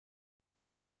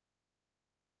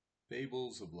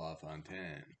Fables of La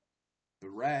Fontaine. The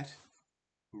Rat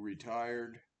Who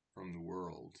Retired from the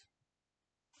World.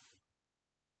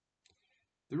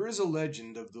 There is a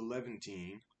legend of the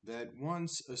Levantine that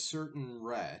once a certain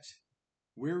rat,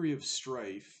 weary of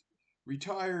strife,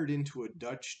 retired into a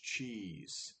Dutch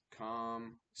cheese,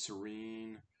 calm,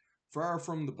 serene, far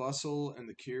from the bustle and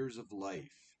the cares of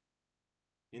life.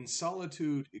 In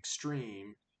solitude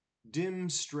extreme, dim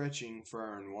stretching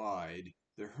far and wide,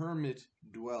 the hermit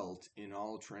dwelt in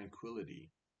all tranquillity,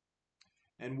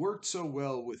 and worked so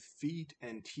well with feet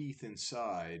and teeth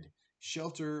inside,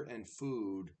 shelter and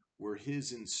food were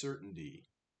his in certainty.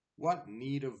 What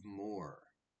need of more?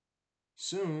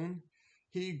 Soon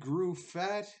he grew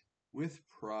fat with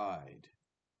pride.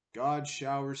 God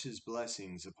showers his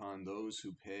blessings upon those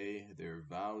who pay their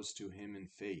vows to him in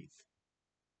faith.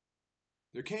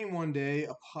 There came one day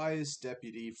a pious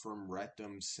deputy from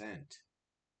Ratdom sent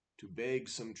to beg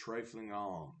some trifling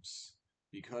alms,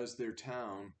 because their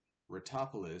town,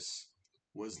 Ratopolis,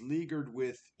 was leaguered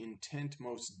with intent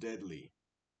most deadly.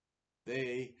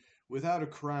 They, without a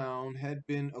crown, had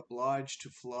been obliged to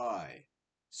fly,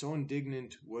 so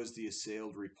indignant was the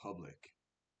assailed republic.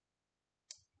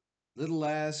 Little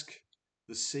ask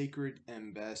the sacred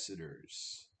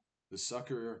ambassadors, the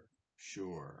succor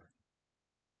sure.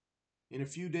 In a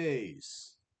few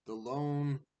days, the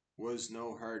loan was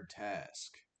no hard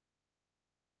task.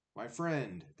 My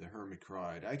friend, the hermit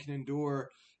cried, I can endure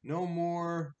no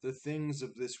more the things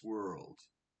of this world.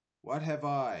 What have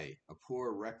I, a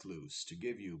poor recluse, to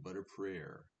give you but a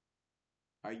prayer?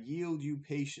 I yield you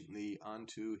patiently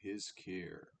unto his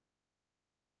care.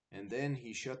 And then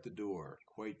he shut the door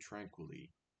quite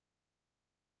tranquilly.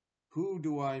 Who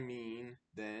do I mean,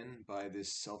 then, by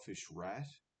this selfish rat?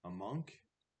 A monk?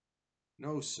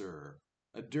 No, sir,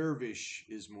 a dervish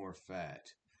is more fat.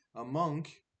 A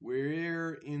monk,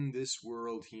 where'er in this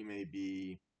world he may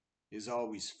be, is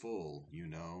always full, you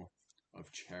know,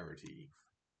 of charity.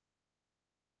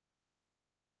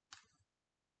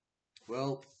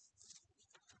 Well,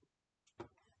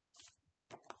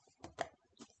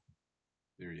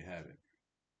 there you have it.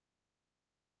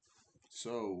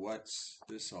 So, what's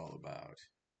this all about?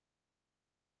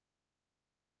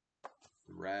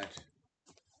 The rat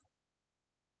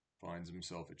finds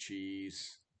himself a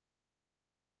cheese,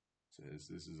 says,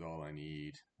 this is all I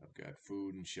need. I've got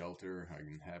food and shelter. I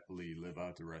can happily live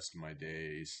out the rest of my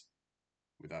days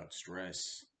without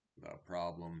stress, without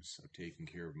problems. I've taken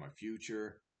care of my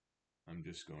future. I'm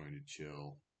just going to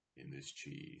chill in this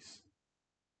cheese.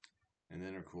 And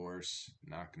then, of course,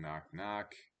 knock, knock,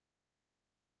 knock.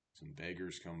 Some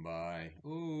beggars come by.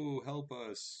 Oh, help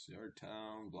us, our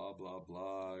town, blah, blah,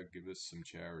 blah. Give us some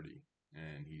charity.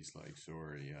 And he's like,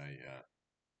 sorry,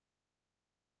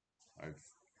 I've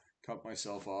cut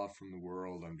myself off from the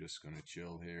world. I'm just going to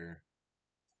chill here.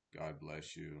 God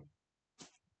bless you.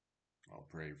 I'll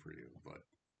pray for you, but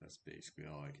that's basically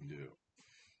all I can do.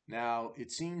 Now,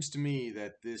 it seems to me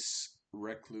that this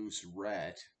recluse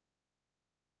rat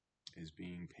is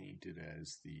being painted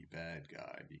as the bad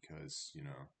guy because,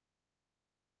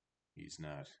 he's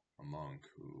not a monk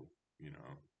who,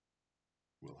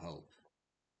 will help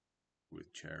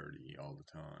with charity all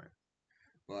the time.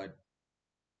 But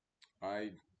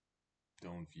I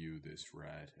don't view this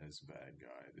rat as a bad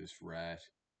guy. This rat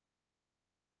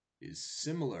is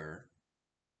similar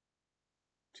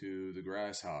to the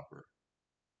grasshopper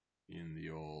in the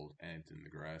old Ant and the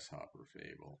Grasshopper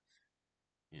fable,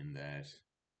 in that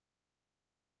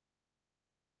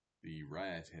the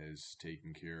rat has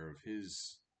taken care of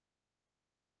his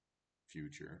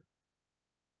future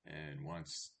and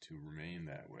wants to remain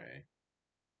that way.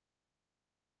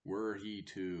 Were he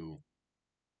to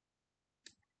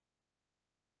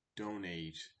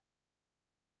donate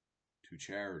to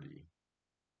charity,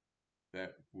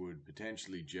 that would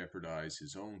potentially jeopardize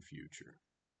his own future.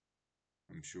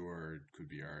 I'm sure it could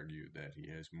be argued that he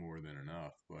has more than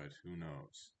enough, but who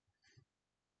knows?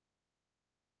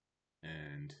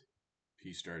 And if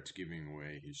he starts giving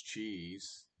away his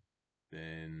cheese,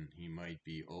 then he might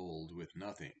be old with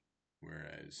nothing.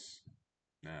 Whereas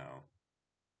now,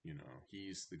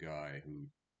 he's the guy who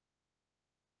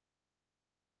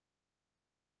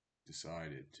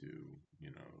decided to,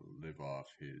 live off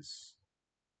his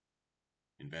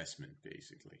investment,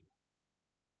 basically.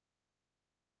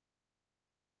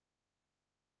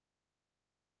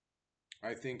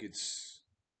 I think it's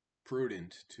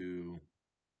prudent to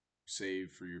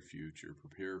save for your future,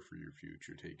 prepare for your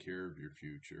future, take care of your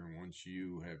future. Once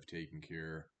you have taken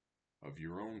care of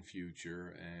your own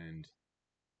future and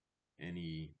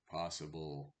any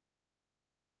possible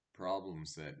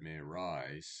problems that may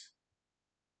arise,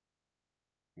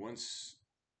 once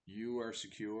you are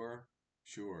secure,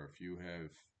 sure, if you have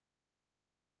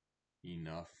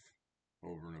enough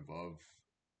over and above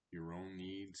your own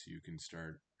needs, you can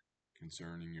start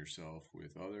concerning yourself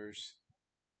with others.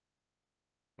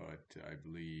 But I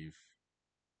believe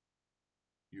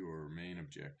your main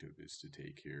objective is to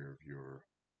take care of your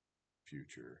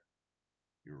future,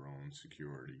 your own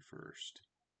security first.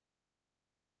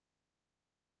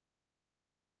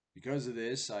 Because of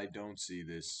this, I don't see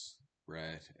this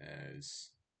rat as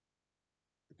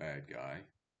the bad guy.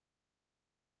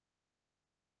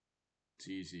 It's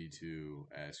easy to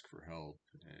ask for help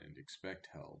and expect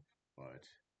help, but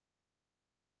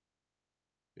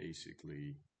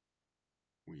basically,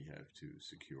 we have to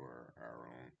secure our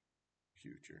own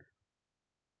future.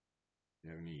 Do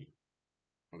you have any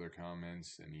other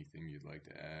comments? Anything you'd like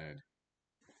to add?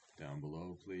 Down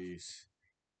below, please.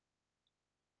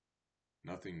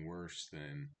 Nothing worse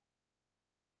than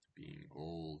being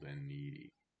old and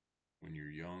needy. When you're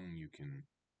young, you can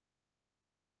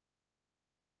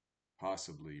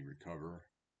possibly recover.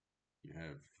 You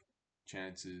have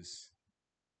chances.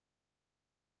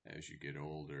 As you get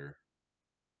older,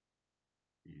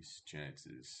 these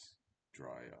chances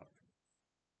dry up.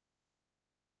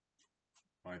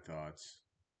 My thoughts.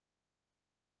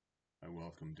 I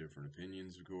welcome different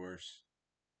opinions, of course.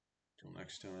 Till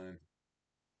next time,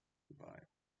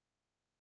 goodbye.